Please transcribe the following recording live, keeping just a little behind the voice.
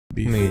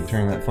Let me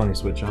turn that funny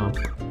switch on.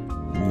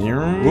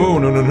 Whoa,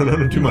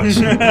 no, too much.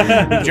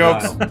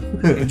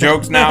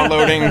 Jokes now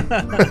loading.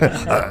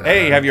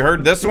 Hey, have you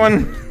heard this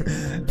one?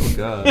 Oh,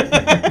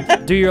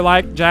 God. Do you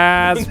like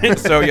jazz?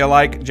 So you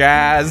like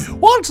jazz?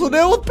 What's the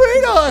deal with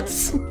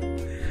peanuts?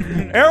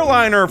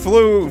 Airliner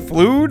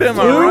flued, am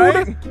I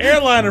right?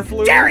 Airliner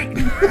fluid. Jerry!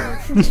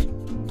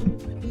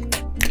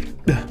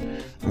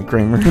 I'm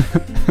Kramer.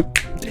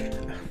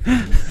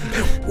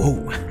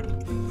 Whoa.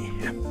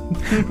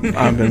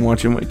 I've been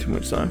watching way too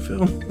much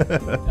Seinfeld.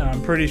 And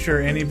I'm pretty sure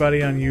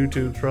anybody on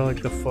YouTube's probably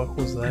like, the fuck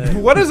was that?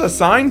 What is a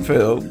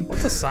Seinfeld?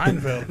 What's a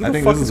Seinfeld? Who I the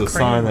think fuck this is a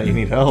Kramer? sign that you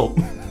need help.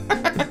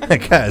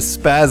 That guy is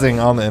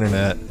spazzing on the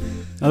internet.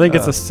 I think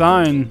it's a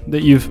sign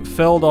that you've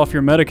failed off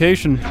your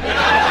medication.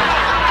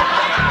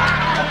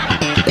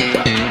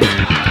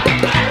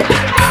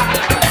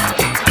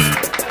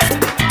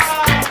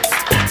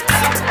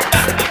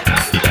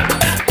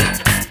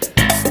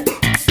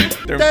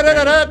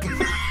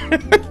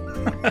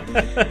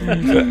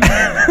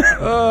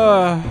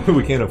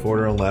 We can't afford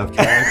our own laugh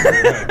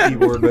track.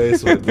 Keyboard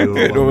bass. So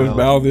It was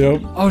mouth,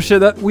 yep. Oh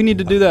shit, we need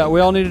to do that. We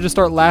all need to just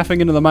start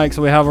laughing into the mic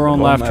so we have our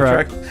own laugh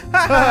track.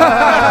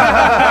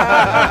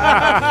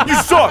 You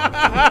suck!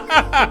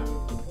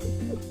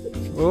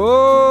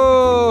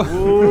 Oh!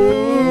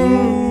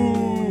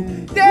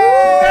 Yay!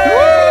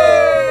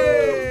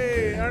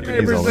 Our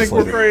neighbors think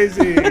we're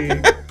crazy.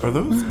 Are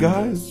those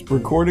guys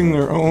recording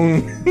their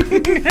own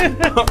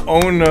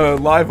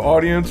live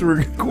audience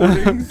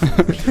recordings?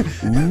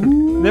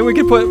 Then we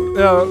could put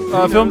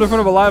filmed in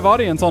front of a live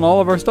audience on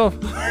all of our stuff.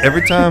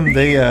 Every time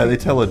they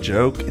tell a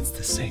joke, it's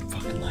the same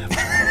fucking laugh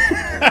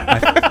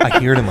track. I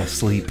hear it in my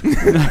sleep.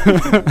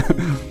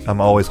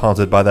 I'm always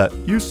haunted by that.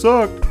 You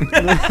suck.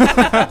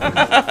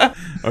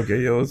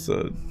 Okay, yeah, let's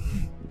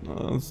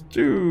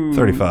do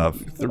 35.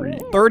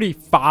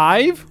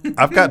 35?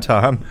 I've got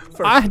time.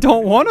 I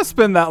don't want to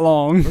spend that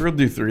long. We're gonna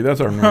do 3.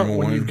 That's our normal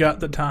When one. you've got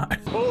the time.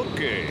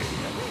 Okay,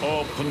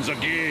 open the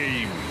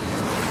game.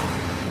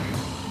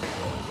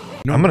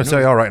 I'm gonna tell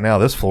y'all right now,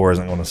 this floor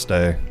isn't gonna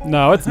stay.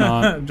 No, it's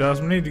not. Josh,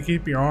 we need to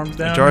keep your arms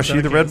down. Josh, so you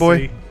I the can't red boy?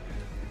 see.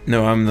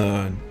 No, I'm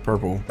the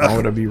purple. Why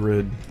would I be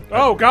red?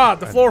 Oh god,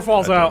 the floor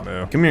falls out.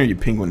 Come here, you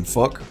penguin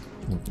fuck.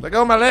 Let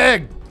go of my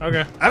leg.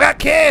 Okay, I got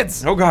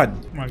kids. Oh god.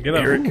 come on, get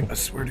up. Eric, I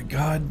swear to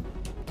God.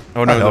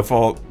 Oh no, the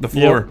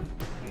floor.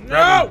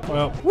 No!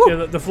 Well,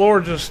 yeah, the floor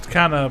just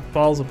kind of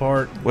falls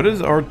apart. What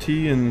does RT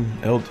and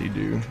LT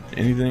do?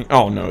 Anything?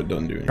 Oh no, it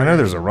doesn't do anything. I know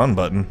there's a run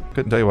button.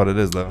 Couldn't tell you what it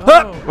is though.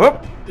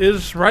 Whoop.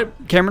 Is right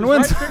Cameron is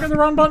wins. right trigger the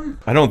run button?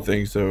 I don't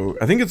think so.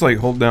 I think it's like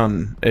hold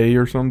down A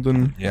or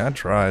something. Yeah, I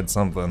tried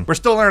something. We're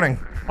still learning.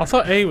 I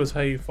thought A was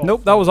how you fall.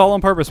 Nope, that was all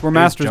on purpose. We're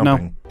masters now.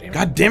 Jumping.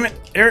 God damn it,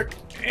 Eric.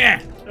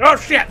 Yeah. Oh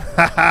shit!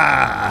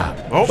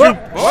 Oh, well.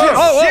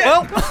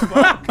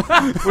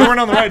 We weren't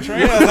on the right track.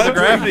 Yeah, that's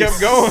where it kept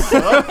going.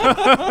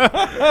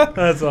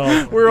 That's all.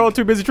 We were all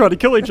too busy trying to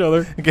kill each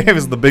other. It gave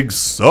us the big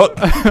suck.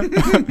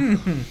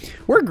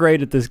 We're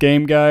great at this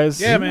game,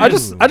 guys. Yeah, man. I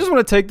just want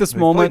to take this We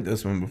played moment.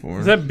 this one before.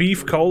 Is that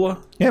beef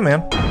cola? Yeah,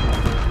 man.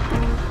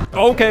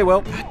 Okay,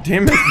 well,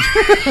 Damn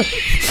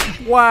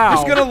it. wow.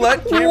 Just gonna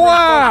let Cameron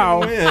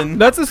Wow. fucking win.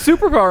 That's a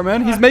superpower,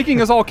 man. He's making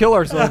us all kill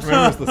ourselves.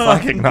 Remember the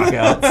psychic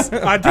knockouts?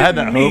 I I had that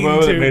didn't mean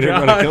hobo that to, made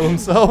everybody kill Josh.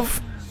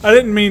 himself. I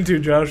didn't mean to,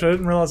 Josh. I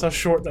didn't realize how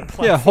short that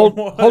platform Yeah, hold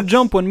was.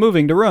 jump when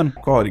moving to run.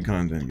 Quality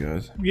content,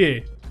 guys. Yeah.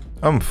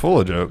 I'm full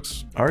of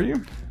jokes. Are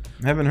you?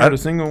 Haven't heard a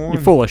single one.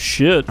 You're full of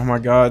shit. Oh my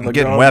god. I'm look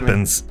getting at all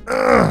weapons.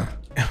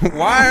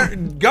 Why?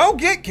 Go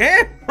get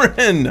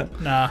Cameron.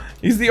 Nah.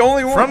 He's the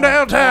only one. From Part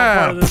of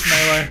downtown. this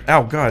melee.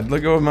 Oh god,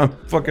 let go of my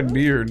fucking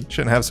beard.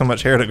 Shouldn't have so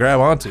much hair to grab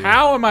onto.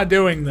 How am I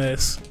doing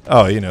this?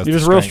 Oh, you know. it's You're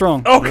just the real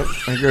strength. strong.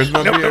 Oh, There's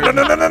my No, beard. no,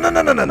 no, no, no,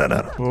 no, no, no, no,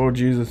 no. Oh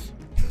Jesus.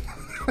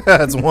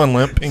 That's one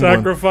limp penguin.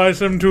 sacrifice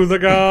him to the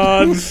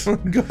gods.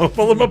 Go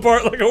pull him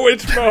apart like a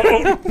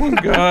wishbone. Oh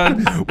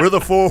god. We're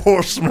the 4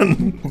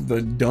 horsemen.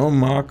 The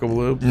dumb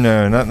apocalypse.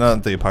 No,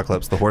 not the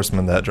apocalypse. The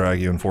horsemen that drag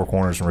you in 4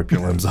 corners and rip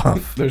your limbs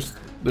off. There's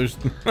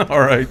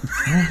all right.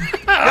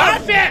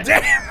 Oh shit!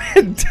 Damn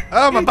it.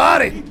 Oh, my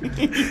body.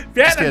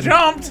 Vienna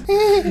jumped.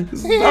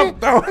 Stop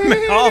throwing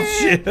me off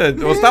shit.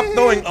 Well, stop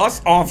throwing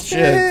us off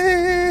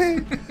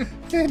shit.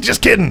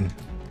 Just kidding.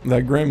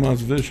 That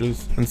grandma's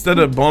vicious. Instead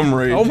of bum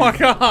rage. Oh my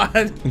god.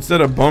 Instead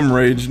of bum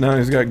rage, now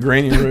he's got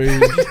granny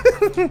rage.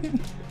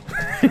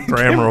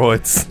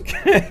 Grammroids.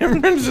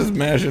 Cameron's just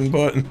mashing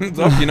buttons.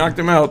 Oh, you knocked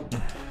him out.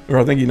 Or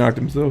I think he knocked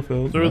himself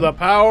out. Through the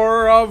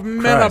power of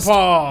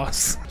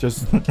menopause.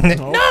 Just No,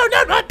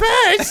 not my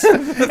purse.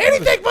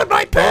 Anything but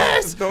my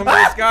purse. throw him in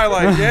the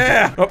skylight.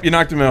 Yeah. Oh, you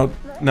knocked him out.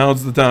 Now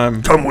it's the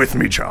time. Come with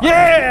me, child.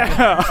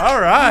 Yeah!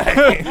 All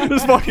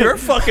right. You're a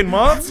fucking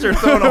monster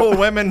throwing old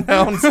women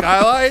down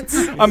skylights.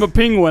 I'm a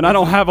penguin. I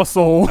don't have a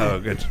soul. Oh,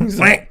 good. He's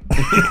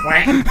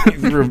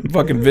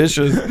fucking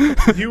vicious.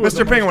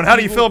 Mr. Penguin, how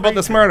do you feel about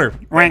this murder?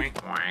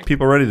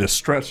 People ready to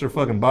stretch their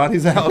fucking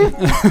bodies out.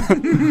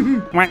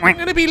 I'm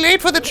gonna be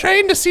late for the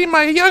train to see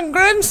my young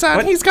grandson.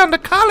 What? He's gone to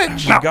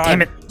college. Oh, God.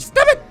 Damn it.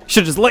 Stop it.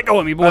 Should just let go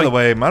of me, boy. By the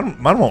way, mine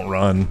won't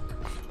run.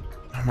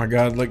 Oh my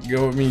God, let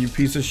go of me, you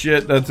piece of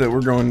shit. That's it.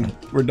 We're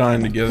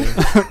dying together.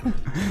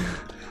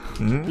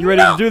 You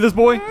ready to do this,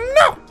 boy?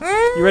 No.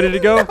 You ready to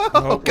go?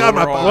 Oh, God,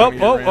 my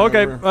Well,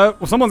 okay. Well,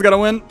 someone's got to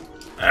win.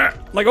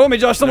 Let go of me,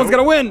 Josh. Someone's got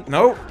to win.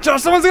 Nope.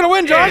 Josh, someone's going to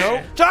win, Josh.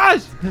 Nope.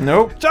 Josh.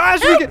 Nope.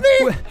 Josh,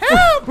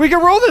 we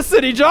can roll this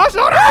city, Josh.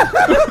 Oh,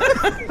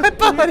 no. My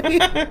body.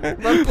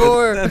 My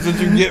poor. That's what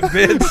you get,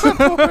 bitch.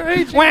 Poor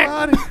aging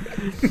body.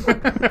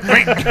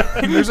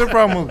 There's a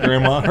problem with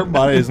Grandma. Her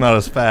body is not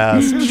as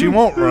fast. She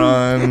won't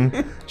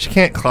run. She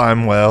can't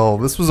climb well.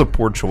 This was a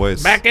poor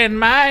choice. Back in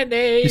my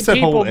day, You said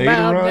people hold A to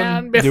bowed run?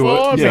 down Do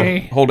before it. Yeah. me.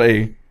 Hold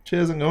A. She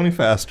doesn't go any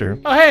faster.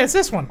 Oh, hey, it's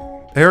this one.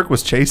 Eric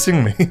was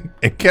chasing me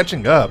and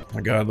catching up. Oh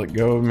my God, let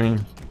go of me.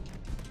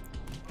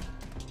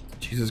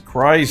 Jesus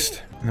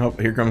Christ. Nope,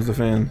 here comes the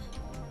fan.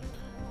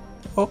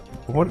 Oh,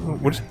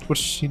 what's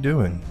she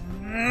doing?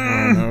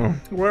 Oh no.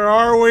 Where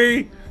are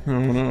we? Oh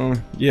no.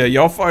 Yeah,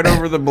 y'all fight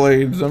over the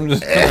blades. I'm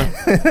just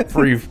gonna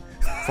free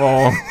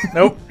fall.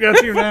 Nope,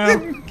 got you now.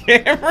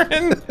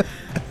 Cameron!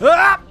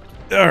 Ah!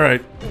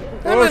 Alright.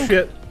 Oh,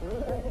 shit.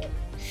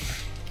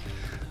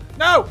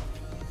 No!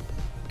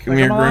 Come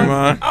here,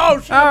 Grandma. Oh,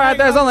 shit. All right,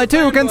 there's only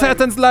 2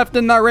 contestants left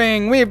in the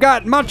ring. We've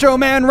got Macho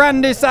Man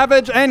Randy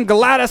Savage and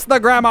Gladys the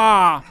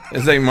Grandma.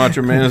 This ain't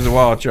Macho Man, it's a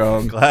wild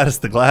child. Gladys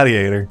the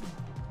Gladiator.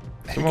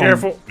 Come Be on.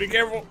 careful. Be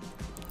careful.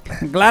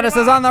 Gladys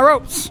is on the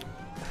ropes.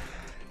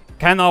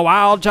 Can the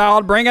wild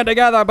child bring it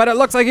together? But it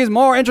looks like he's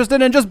more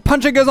interested in just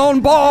punching his own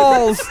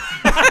balls.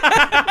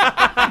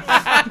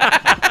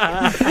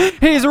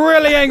 He's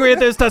really angry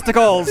at his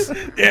testicles.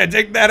 Yeah,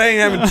 take that. I ain't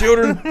having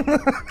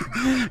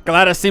children.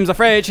 Gladys seems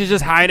afraid she's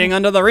just hiding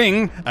under the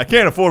ring. I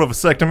can't afford a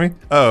vasectomy.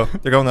 Oh,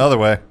 they're going the other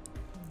way.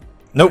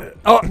 Nope.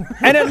 Oh,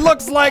 and it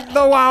looks like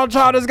the wild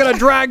child is gonna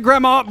drag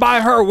Grandma up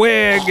by her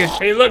wig.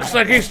 He looks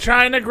like he's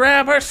trying to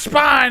grab her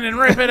spine and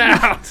rip it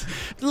out.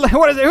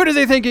 What is it? Who does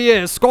he think he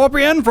is?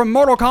 Scorpion from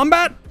Mortal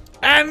Kombat?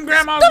 And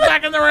Grandma's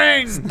back in the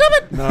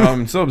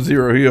ring.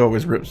 Sub-Zero, he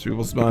always rips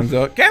people's spines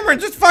out. Cameron,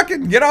 just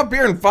fucking get up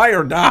here and fight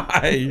or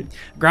die.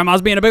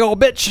 Grandma's being a big old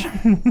bitch.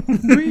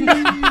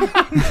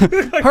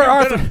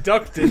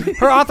 Abducted.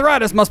 Her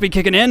arthritis must be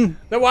kicking in.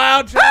 The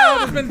wild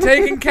child has been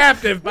taken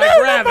captive by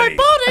gravity.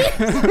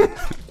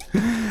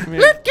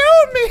 Let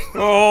go of me.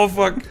 Oh,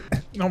 fuck.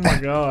 Oh my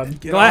God.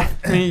 Get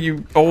off me,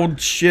 you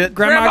old shit.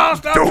 Grandma,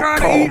 stop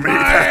trying to eat my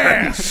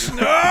ass.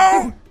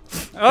 No.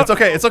 It's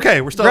okay. It's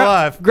okay. We're still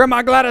alive.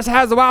 Grandma Gladys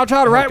has the wild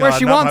child right where God,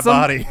 she not wants my him.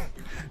 body.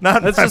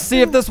 Not Let's my, just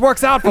see if this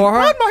works out for her.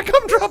 not my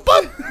cum drop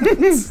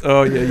buttons.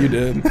 Oh, yeah, you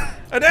did.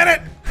 I did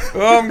it.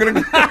 Oh, I'm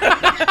gonna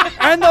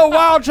And the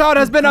wild child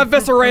has been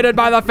eviscerated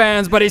by the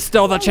fans, but he's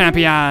still the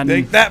champion.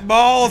 take that,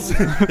 balls.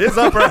 His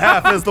upper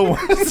half is the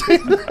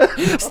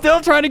one. Still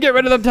trying to get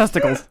rid of them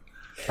testicles.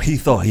 He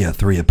thought he had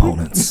 3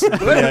 opponents. He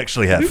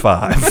actually had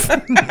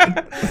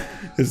 5.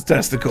 His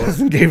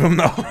testicles gave him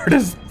the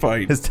hardest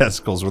fight. His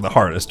testicles were the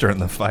hardest during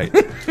the fight.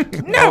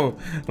 No,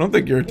 I don't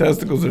think your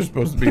testicles are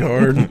supposed to be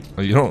hard.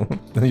 You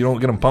don't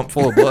get them pumped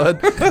full of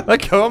blood.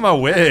 Let go of my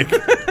wig.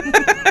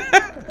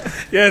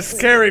 Yes,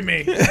 carry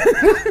me.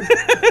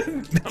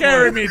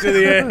 Carry me to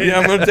the edge. Yeah,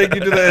 I'm gonna take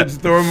you to the edge.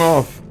 Throw him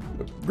off.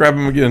 Grab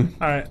him again.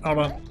 All right, hold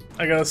on.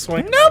 I gotta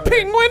swing. No,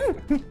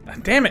 penguin.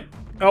 Damn it.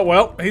 Oh,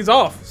 well, he's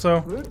off,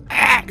 so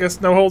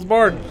guess no holds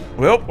barred.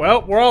 Well,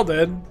 Well, we're all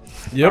dead.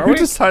 yep. We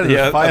decided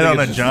to fight on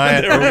a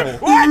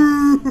giant.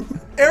 What?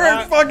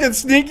 Eric fucking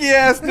sneaky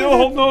ass still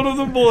holding on to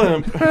the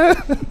blimp.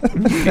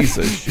 Piece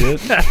of shit.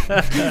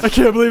 I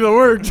can't believe it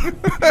worked.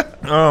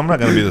 Oh, I'm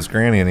not gonna be this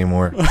granny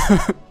anymore.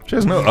 She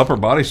has no upper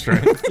body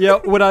strength. Yeah,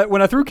 when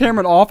I threw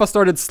Cameron off, I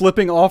started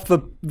slipping off the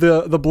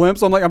blimp.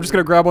 So I'm like, I'm just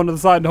gonna grab onto the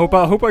side and hope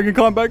I can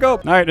climb back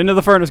up. All right, into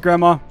the furnace,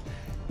 Grandma.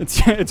 It's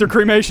her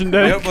cremation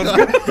day. Yep, let's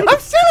go. I'm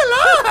still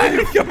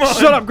alive. Come on.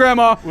 Shut up,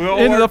 Grandma. We'll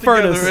Into the work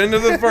together. furnace. Into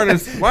the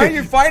furnace. Why are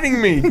you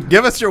fighting me?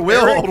 Give us your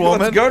will, Eric, old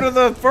woman. let's go to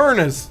the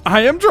furnace.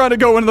 I am trying to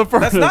go into the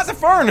furnace. That's not the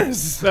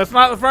furnace. That's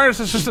not the furnace,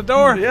 it's just a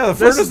door. Yeah, the This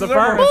furnace is the is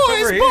over.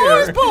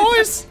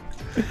 furnace.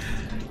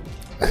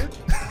 Boys.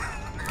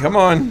 Come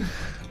on.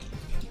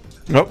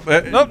 Nope.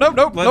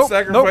 Nope. Let's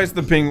sacrifice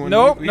the penguin.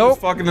 Nope, He nope. was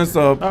fucking us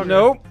up.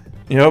 Nope.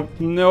 Yep.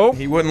 Nope.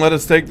 He wouldn't let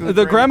us take the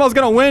The grandma's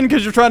gonna win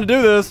because you're trying to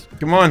do this.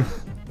 Come on.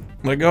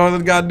 Let go of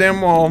the goddamn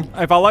wall.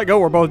 If I let go,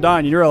 we're both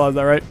dying. You realize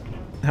that, right?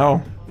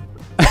 How?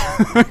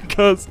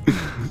 Because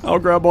I'll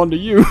grab onto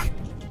you.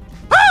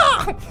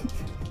 I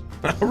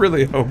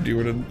really hoped you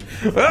would have.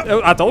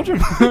 I told you.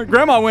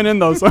 Grandma went in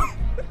though, so.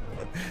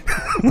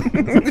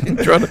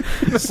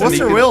 What's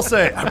her will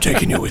say? I'm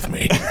taking you with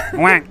me.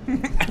 Whack.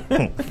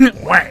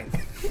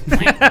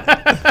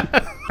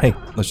 Hey,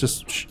 let's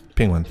just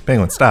Penguin,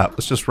 stop.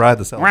 Let's just ride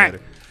this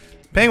elevator.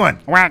 Penguin.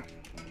 Whack.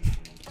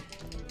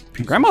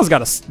 Grandma's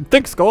got a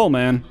thick skull,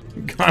 man.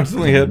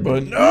 Constantly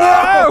headbutt.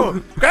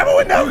 No! Grandma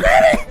with no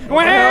granny!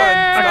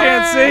 I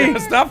can't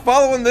see. Stop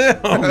following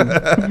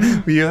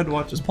them. You had to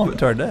watch us plummet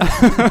to our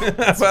death.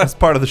 That's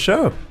part of the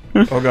show.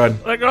 Oh god.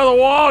 Let go of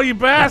the wall, you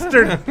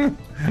bastard.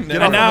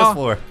 Get on this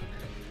floor.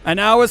 And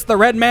now it's the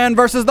red man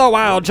versus the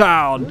wild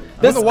child.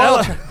 This the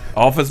wild child.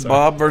 Office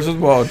Bob versus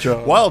Wild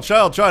Child. Wild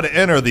Child tried to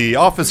enter the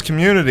office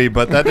community,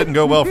 but that didn't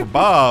go well for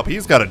Bob.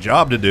 He's got a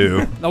job to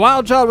do. The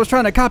Wild Child was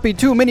trying to copy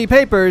too many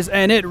papers,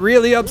 and it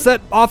really upset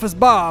Office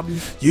Bob.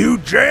 You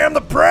jammed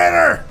the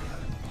printer!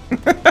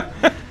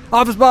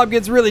 Office Bob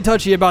gets really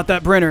touchy about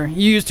that printer.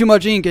 You use too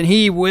much ink, and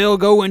he will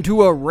go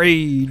into a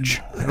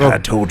rage. I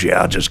told you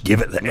I'll just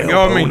give it the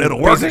elbow I mean, and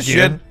it'll work piece of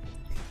again.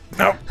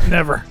 No,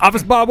 never.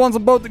 Office Bob wants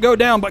them both to go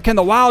down, but can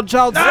the Wild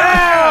Child...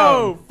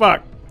 Oh,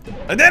 fuck.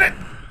 I did it!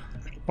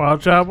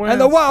 Wild Child wins. And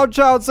the Wild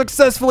Child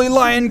successfully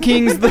Lion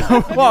Kings the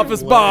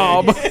Office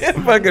Bob.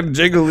 Fucking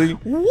jiggly.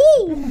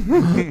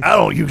 I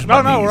don't use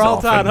my No, knees we're all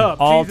often. tied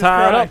up. All Jesus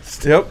tied up.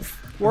 Christ. Yep.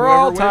 We're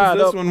all Whoever tied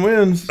wins up. This one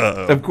wins.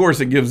 Uh-oh. Of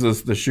course, it gives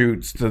us the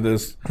shoots to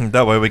this.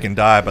 That way we can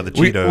die by the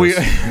Cheetos.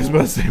 I was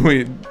about to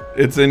say,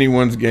 it's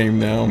anyone's game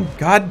now.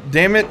 God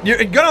damn it.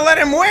 You're gonna let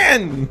him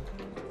win!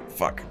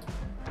 Fuck.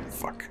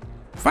 Fuck.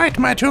 Fight,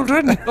 my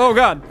children! Oh,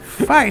 God.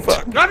 Fight!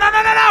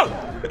 No!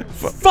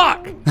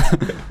 Fuck!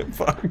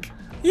 Fuck.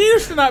 You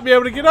used to not be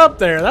able to get up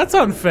there. That's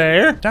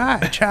unfair. Die,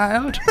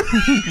 child!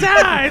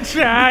 Die,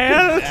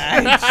 child.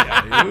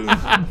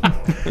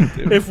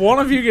 If one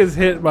of you gets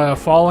hit by a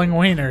falling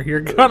wiener,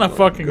 you're gonna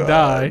fucking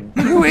die.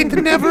 You ain't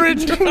the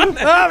never-ending...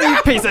 Oh, you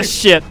piece of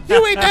shit.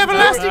 You ain't the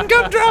everlasting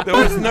gumdrop! There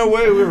was no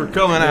way we were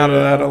coming out of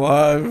that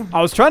alive.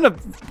 I was trying to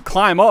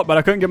climb up, but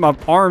I couldn't get my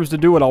arms to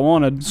do what I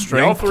wanted. Y'all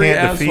Strength three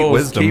can't defeat assholes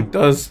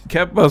wisdom.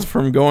 kept us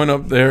from going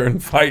up there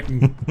and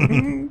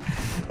fighting.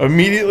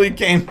 Immediately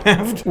came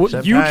after. Well,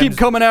 you Sometimes- keep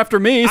coming after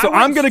me, so I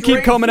I'm went gonna keep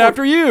straight coming for-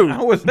 after you.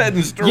 I was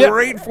heading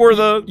straight for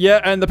the.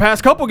 Yeah, and the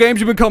past couple games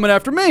you've been coming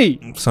after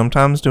me.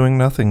 Sometimes doing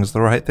nothing is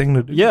the right thing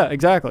to do. Yeah,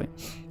 exactly.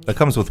 That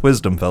comes with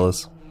wisdom,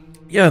 fellas.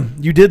 Yeah,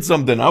 you did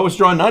something. I was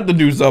trying not to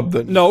do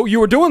something. No, you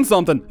were doing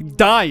something.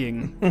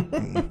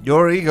 Dying.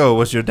 Your ego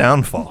was your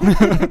downfall.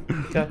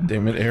 God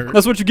damn it, Eric.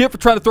 That's what you get for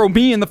trying to throw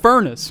me in the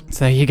furnace.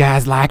 So you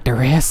guys like to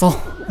wrestle?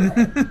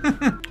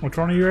 Which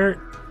one are you, Eric?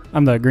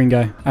 I'm the green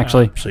guy,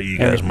 actually. So you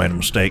guys made a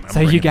mistake. So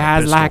you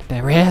guys like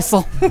to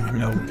wrestle?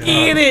 No, God.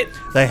 Get it!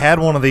 They had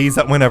one of these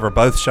that went over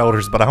both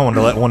shoulders, but I wanted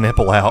to let one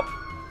nipple out.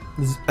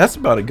 That's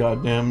about a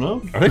goddamn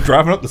no. Are they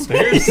driving up the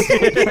stairs?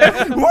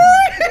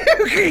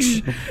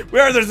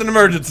 Where there's an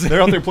emergency.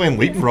 They're out there playing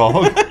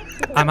leapfrog.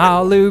 I'm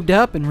all lubed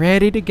up and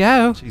ready to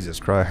go. Jesus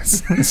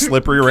Christ.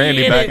 Slippery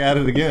Randy back at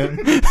it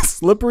again.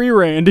 Slippery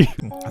Randy.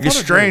 It's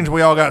strange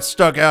we all got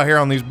stuck out here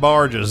on these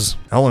barges.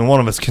 Only one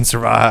of us can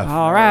survive. All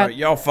All right. right,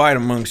 y'all fight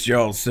amongst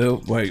y'all.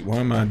 So wait, why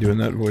am I doing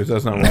that voice?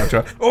 That's not Wild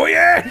Child. Oh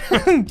yeah.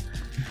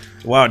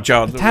 Wild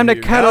Child. Time to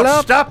cut it Now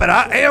up. stop it.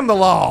 I am the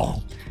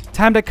law.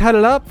 Time to cut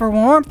it up for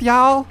warmth,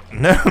 y'all.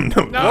 No.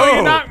 No,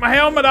 you knocked my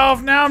helmet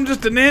off. Now I'm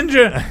just a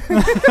ninja.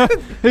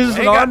 This is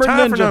I an ain't got armored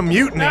time for no ninja.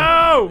 mutiny.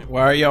 No!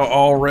 Why are y'all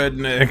all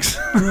rednecks?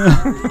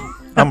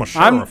 I'm a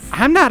sheriff.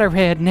 I'm not a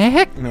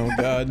redneck. No,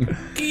 God.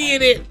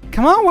 Get it!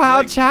 Come on,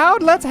 Wild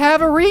Child. Let's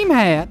have a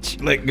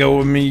rematch. Let go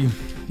of me.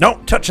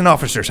 Don't touch an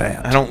officer's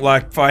hand. I don't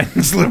like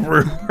fighting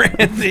Slippery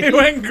Randy. He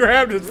went and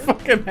grabbed his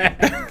fucking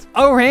hat.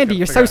 Oh, Randy,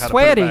 you're so figure out how to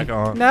put it sweaty. back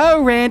on.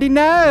 No, Randy,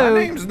 My no.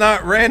 name's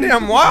not Randy.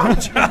 I'm Wild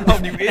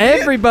Child. You idiot.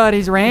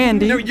 Everybody's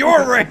Randy. No,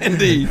 you're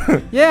Randy.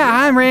 Yeah,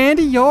 I'm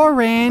Randy. You're I'm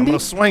Randy. gonna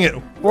swing it.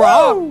 We're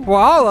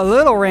all a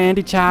little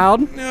Randy,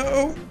 child.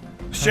 No.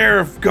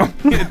 Sheriff, go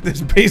get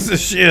this piece of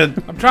shit.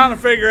 I'm trying to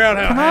figure out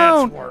how Come hats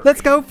on, work.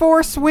 let's go for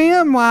a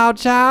swim, Wild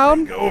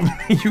Child. Go of me,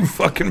 you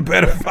fucking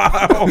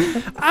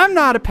pedophile. I'm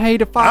not a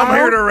pedophile. I'm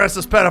here to arrest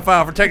this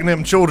pedophile for taking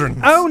them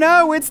children. Oh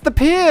no, it's the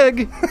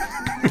pig.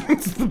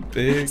 It's the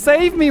pig.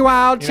 Save me,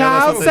 Wild Yeah,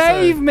 that's Child. what they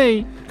say. Save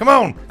me.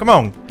 Come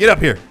on, get up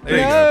here. There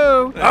you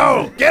go. No.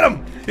 Oh, get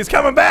him! He's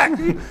coming back.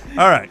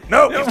 All right,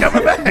 nope, he's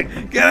coming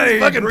back. Get out of here,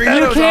 Fucking green.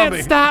 pedo You can't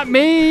zombie. stop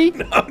me.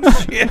 Oh,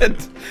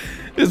 shit.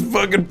 This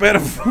fucking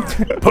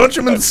pedophile. Punch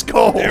him in the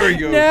skull. There we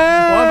go. No.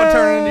 Well, I'm gonna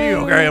turn into you.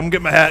 Okay, I'm gonna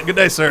get my hat. Good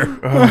day, sir.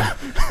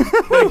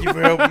 Thank you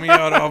for helping me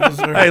out,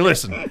 officer. Hey,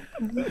 listen.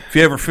 If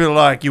you ever feel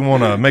like you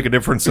want to make a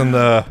difference in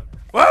the...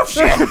 Well,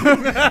 shit. All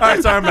right,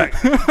 sorry, I'm back.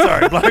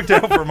 Sorry, blacked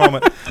out for a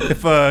moment.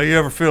 If you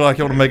ever feel like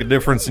you want to make a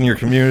difference in your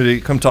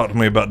community, come talk to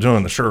me about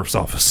joining the sheriff's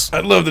office.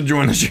 I'd love to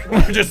join the show.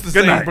 We're just the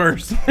Good same night.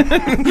 person.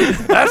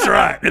 That's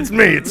right. It's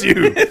me. It's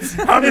you.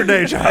 I'm your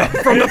day job.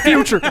 From the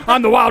future.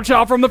 I'm the Wild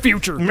Child from the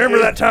future. Remember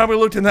that time we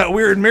looked in that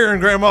weird mirror in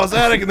Grandma's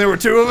attic and there were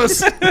two of us?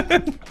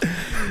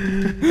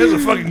 There's a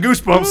fucking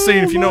goosebumps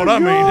scene if you know what I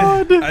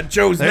mean. I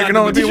chose There not can to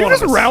only be Did you one of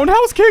just us.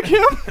 roundhouse kick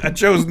him? I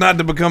chose not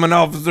to become an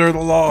officer of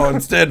the law.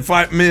 Instead,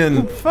 fight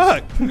men.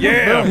 Fuck.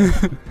 Yeah.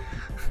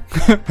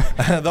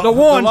 The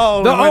one,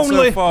 law the went so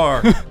only.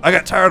 far. I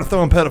got tired of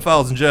throwing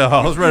pedophiles in jail.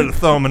 I was ready to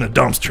throw them in the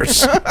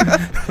dumpsters.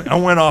 I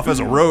went off as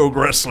a rogue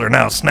wrestler.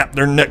 Now snapped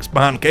their necks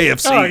behind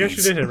KFC. Oh, I guess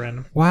you did hit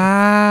random.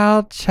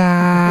 Wild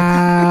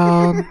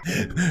Child.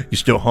 You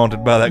still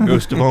haunted by that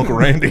ghost of Uncle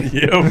Randy?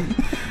 Yep.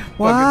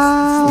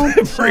 Wild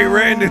Slippery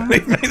Randy,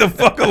 leave me the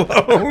fuck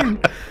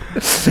alone.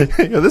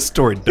 Yeah, this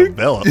story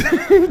developed.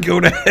 Go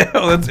to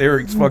hell. That's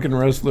Eric's fucking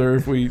wrestler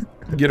if we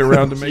get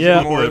around to making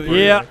Yeah, more of it.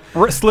 yeah.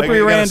 Slippery I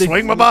gotta Randy.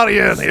 swing my body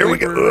in. Here we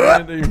Slippery go.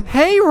 Randy.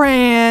 Hey,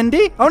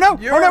 Randy. Oh, no.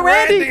 You're oh, no,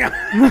 Randy.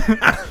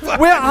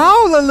 We're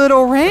all a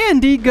little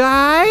Randy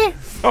guy.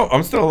 Oh,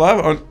 I'm still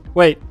alive.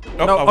 Wait.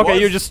 Oh, No, I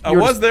okay, was, I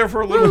was there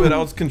for a little bit. I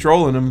was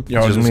controlling him.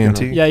 Yeah, I was Just me and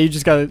gonna- T. Yeah, you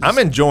just gotta. I'm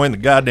enjoying the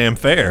goddamn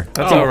fair.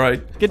 That's all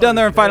right. Get down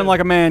there and fight him like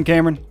a man,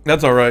 Cameron.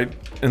 That's all right.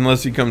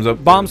 Unless he comes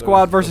up. Bomb there,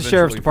 squad they'll versus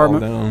sheriff's eventually fall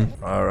department.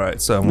 down. All right,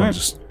 so I'm gonna Alright.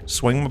 just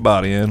swing my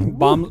body in.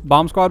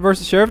 Bomb squad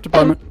versus sheriff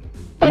department.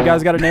 You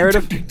guys got a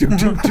narrative?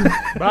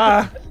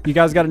 Bye. You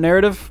guys got a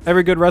narrative?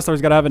 Every good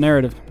wrestler's got to have a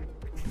narrative.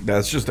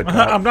 That's just a I'm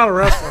cop. not a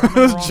wrestler. I'm in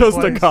the It's wrong just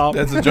a place. cop.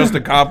 That's just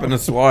a cop and a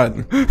SWAT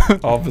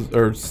office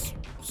or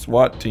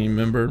SWAT team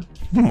member.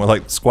 More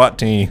like the squat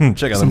team.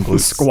 Check out them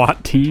glutes.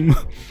 Squat team.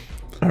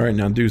 All right,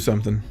 now do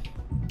something.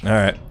 All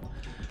right.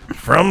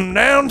 From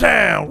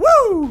downtown.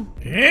 Woo!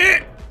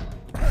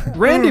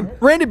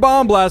 Randy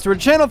Bomb Blaster at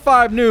Channel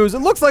 5 News. It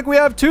looks like we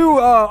have two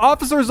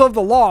officers of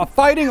the law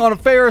fighting on a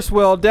Ferris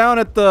wheel down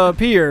at the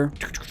pier.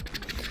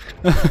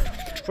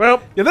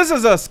 Well, Yeah, this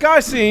is a sky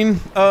scene.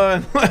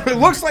 It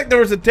looks like there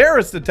was a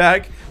terrorist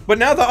attack, but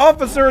now the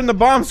officer and the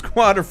bomb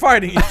squad are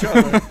fighting each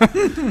other.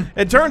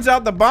 It turns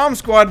out the bomb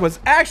squad was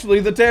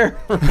actually the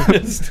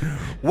terrorist.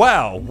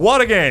 Wow,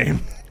 what a game.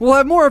 We'll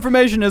have more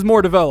information as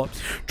more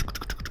develops.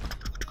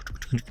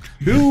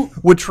 Who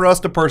would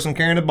trust a person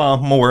carrying a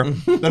bomb more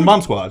than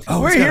bomb squads?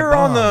 Oh, We're here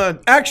on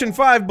the Action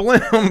 5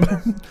 blimp.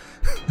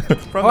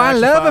 Oh, I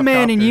love a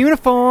man in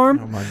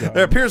uniform. my God.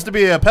 There appears to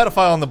be a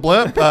pedophile on the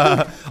blimp.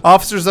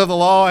 Officers of the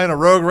law and a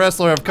rogue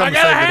wrestler have come to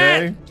save the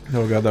day.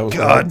 Oh God, that was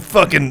God,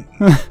 fucking.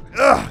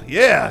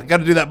 Yeah, got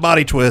to do that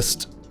body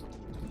twist.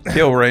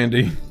 kill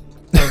Randy.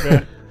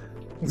 okay.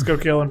 Let's go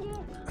kill him.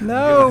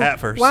 No. hat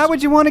first. Why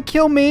would you want to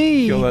kill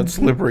me? Kill that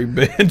slippery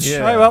bitch. Yeah.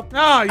 All right, well,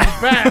 Oh, you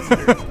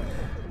bastard.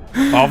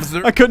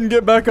 Officer. I couldn't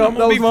get back up. I'm That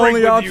gonna was be my frank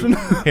only with option.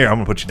 you. Here, I'm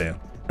gonna put you down.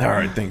 All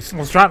right, thanks. I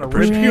was trying to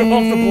rip you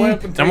off the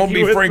blimp and take I'm gonna be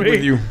you frank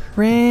with you.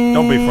 Randy.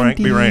 Don't be Frank,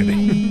 be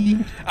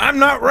Randy. I'm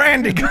not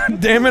Randy. God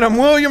damn it, I'm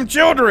William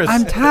Childress.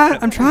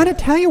 I'm trying to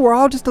tell you we're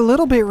all just a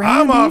little bit I'm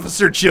Randy.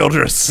 Officer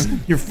Childress.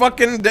 You're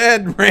fucking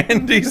dead,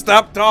 Randy.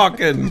 Stop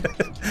talking.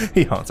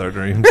 He haunts our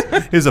dreams.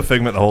 He's a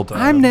figment the whole time.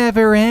 I'm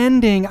never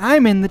ending.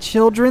 I'm in the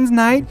children's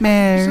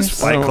nightmares.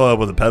 Fight Club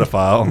with a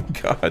pedophile.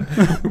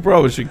 God, we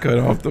probably should cut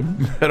off the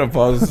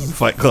pedophiles.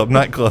 Fight Club,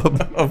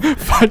 nightclub.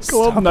 Fight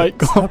Club,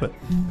 nightclub.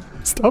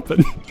 Stop it.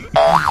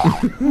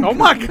 Oh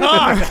my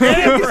God.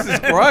 Jesus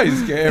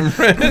Christ,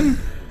 Cameron.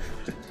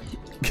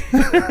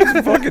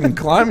 Fucking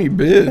climby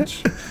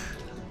bitch.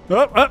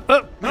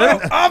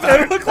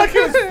 It looked like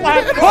it was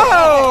flat.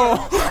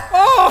 Oh!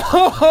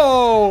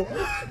 Oh!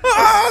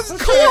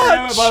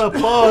 Clutch! By the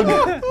plug.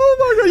 Oh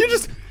my God! You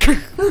just.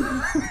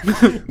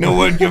 No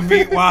one can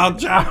beat Wild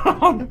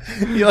Child.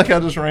 You like how I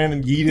just ran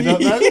and yeeted up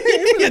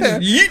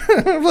that?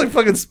 Yeet. I'm like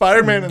fucking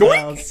Spider-Man in the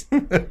house.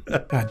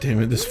 God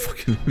damn it, this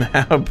fucking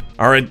map.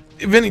 All right,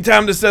 if any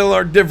time to settle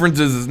our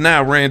differences is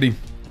now, Randy.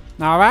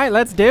 All right,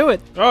 let's do it.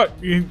 Oh,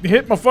 you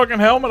hit my fucking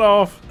helmet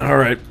off. All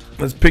right,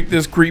 let's pick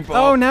this creep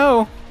Oh off.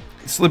 no,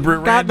 Slippery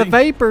Randy. got the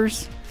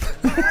vapors.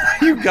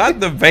 You got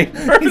the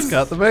vapors? He's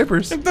got the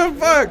vapors. What the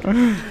fuck?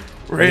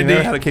 Randy, You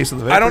had a case of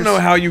the vapors? I don't know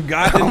how you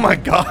got Oh my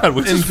God,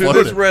 we just into this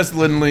floated.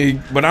 wrestling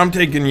league, but I'm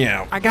taking you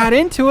out. I got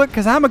into it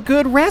because I'm a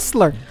good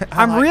wrestler.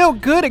 I'm real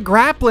good at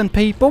grappling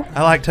people.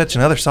 I like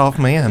touching other soft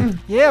men.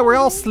 Yeah, we're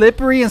all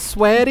slippery and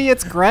sweaty.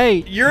 It's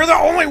great. You're the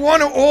only one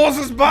who oils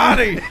his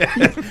body.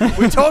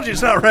 We told you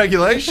it's not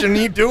regulation.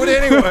 You do it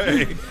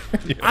anyway.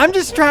 I'm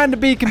just trying to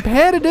be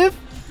competitive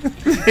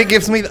It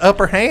gives me the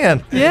upper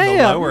hand. Yeah. And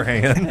the lower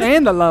hand.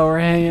 and the lower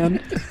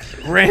hand.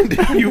 Randy,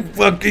 you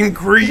fucking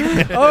creep.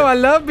 Oh, I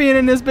love being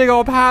in this big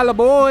old pile of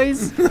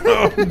boys.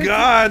 Oh,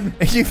 God.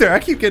 Either I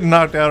keep getting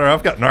knocked out or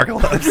I've got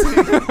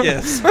narcolepsy.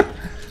 Yes.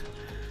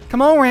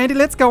 Come on, Randy,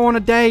 let's go on a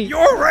date.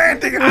 You're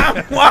Randy.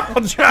 I'm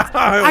Wild Child.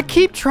 I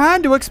keep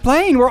trying to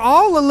explain. We're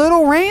all a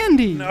little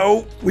Randy.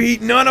 No,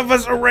 none of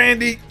us are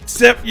Randy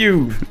except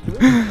you.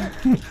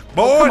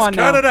 Boys, on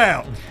cut now. it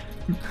out.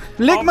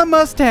 Lick my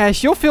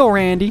mustache. You'll feel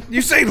Randy.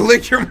 You say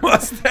lick your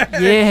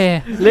mustache.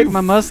 Yeah, lick my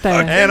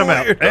mustache. And I'm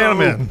out. And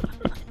I'm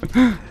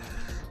in.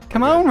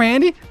 Come on,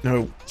 Randy.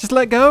 No. Just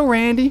let go,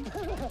 Randy.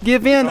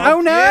 Give in.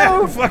 Oh, no.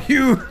 Yeah, fuck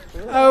you.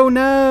 Oh,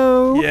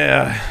 no.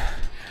 Yeah.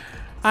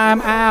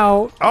 I'm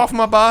out. Off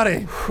my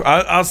body.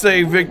 I'll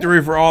say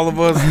victory for all of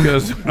us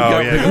because we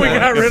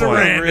got rid of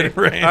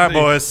Randy. All right,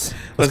 boys.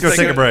 Let's go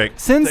take a break.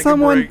 Send Take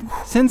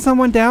a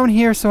someone down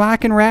here so I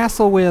can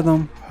wrestle with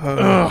them.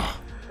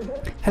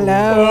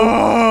 Hello.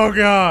 Oh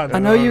God. I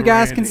know you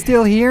guys can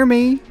still hear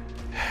me.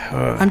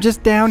 I'm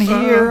just down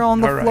here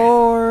on the all right.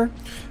 floor.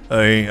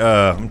 Hey,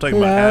 I'm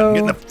taking my hat and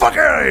getting the fuck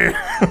out of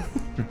here.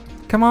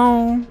 Come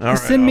on. All right,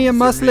 send me a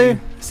Officer muscly.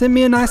 Send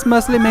me a nice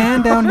muscly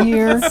man down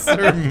here.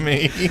 Sir,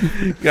 me.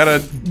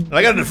 Gotta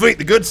I gotta defeat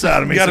the good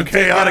side of me Gotta so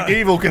chaotic take-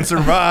 evil can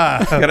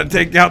survive.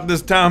 take out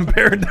this time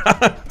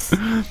paradox.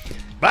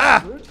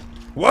 Bye.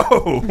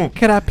 Whoa.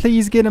 Could I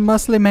please get a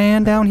muscly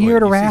man down here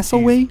to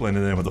wrestle with?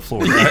 Blended in with the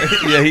floor, right?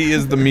 Yeah, he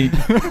is the meat.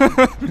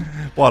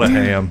 What a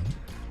ham.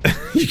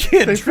 You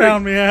can't They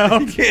found me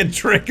out. You can't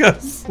trick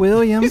us.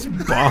 William.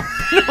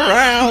 Bopping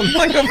around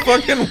like a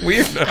fucking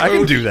weirdo. I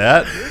can do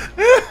that.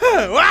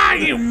 Why,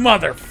 you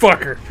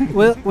motherfucker?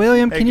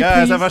 William, Hey can you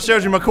guys, please? have I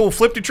showed you my cool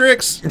flippy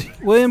tricks?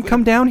 William,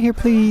 come down here,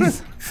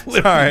 please. All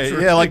right,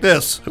 yeah, like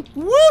this.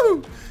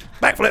 Woo!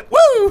 Backflip,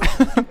 woo!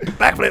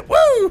 Backflip,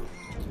 woo!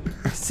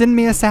 Send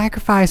me a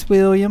sacrifice,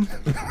 William.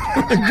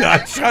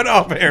 God, shut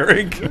up,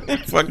 Eric.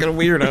 Fucking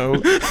weirdo.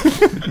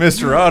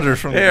 Mr. Rogers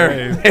from the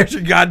grave. There's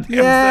your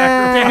goddamn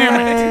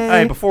sacrifice.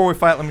 Hey, before we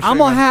fight, let me show I'm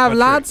you gonna my have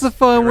lots tricks. of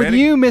fun with Ready?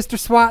 you, Mr.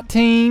 SWAT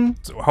team.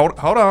 So, hold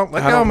on.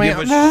 Let I go, don't man.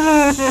 give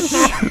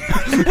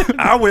a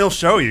I will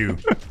show you.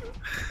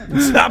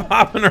 Stop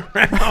hopping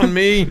around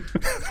me.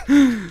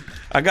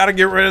 I gotta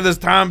get rid of this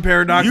time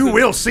paradox. You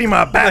will see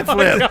my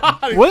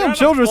backflip. William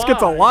Childress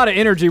gets a lot of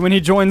energy when he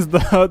joins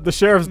the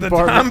sheriff's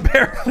department.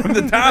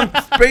 The time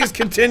space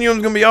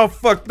continuum's gonna be all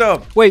fucked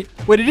up. Wait,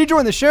 did he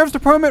join the sheriff's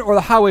department or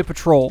the highway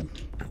patrol?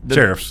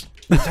 Sheriffs.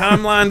 The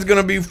timeline's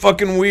gonna be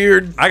fucking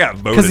weird. I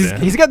got Because voted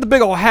in. he's got the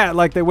big old hat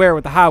like they wear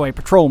with the highway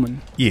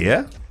patrolman.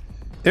 Yeah.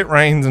 It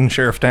rains in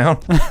Sheriff Town.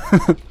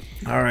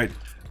 All right,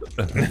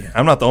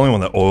 I'm not the only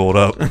one that oiled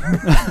up.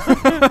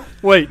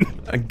 Wait,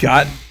 I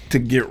got to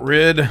get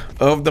rid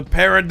of the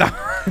paradox.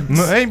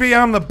 Maybe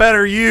I'm the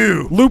better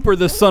you. Looper,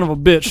 this son of a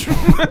bitch.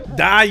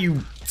 Die,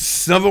 you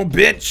son of a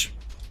bitch.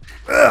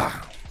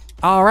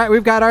 All right,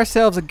 we've got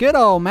ourselves a good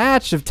old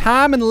match of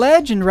time and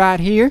legend right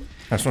here.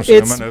 That's what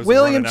It's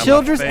William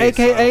Childress,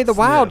 a.k.a. the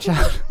Wild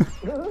Child.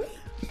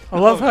 I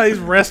love how he's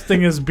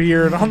resting his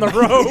beard on the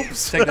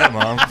ropes. Take that,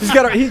 Mom. He's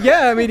got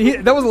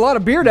that was a lot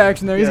of beard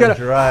action there. He's got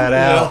dry it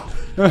out.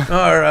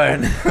 All right.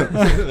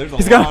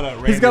 he's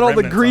got all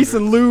the grease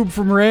and lube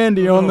from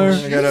Randy on there.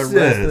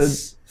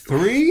 Jesus.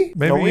 3?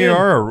 Maybe you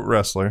are a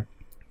wrestler.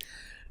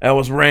 That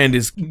was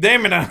Randy's.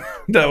 Damn it!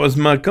 That was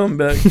my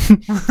comeback.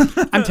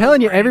 I'm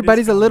telling you,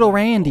 everybody's a little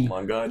Randy. Oh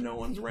my God, no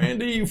one's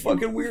Randy. You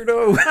fucking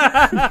weirdo.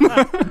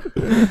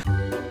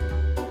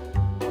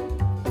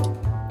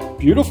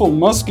 Beautiful,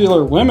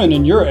 muscular women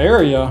in your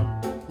area.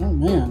 Oh,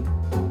 man.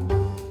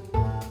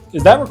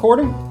 Is that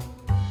recording?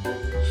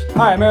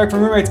 Hi, I'm Eric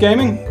from Roommates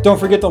Gaming. Don't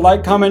forget to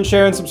like, comment,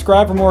 share, and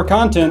subscribe for more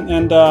content,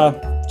 and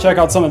check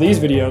out some of these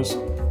videos.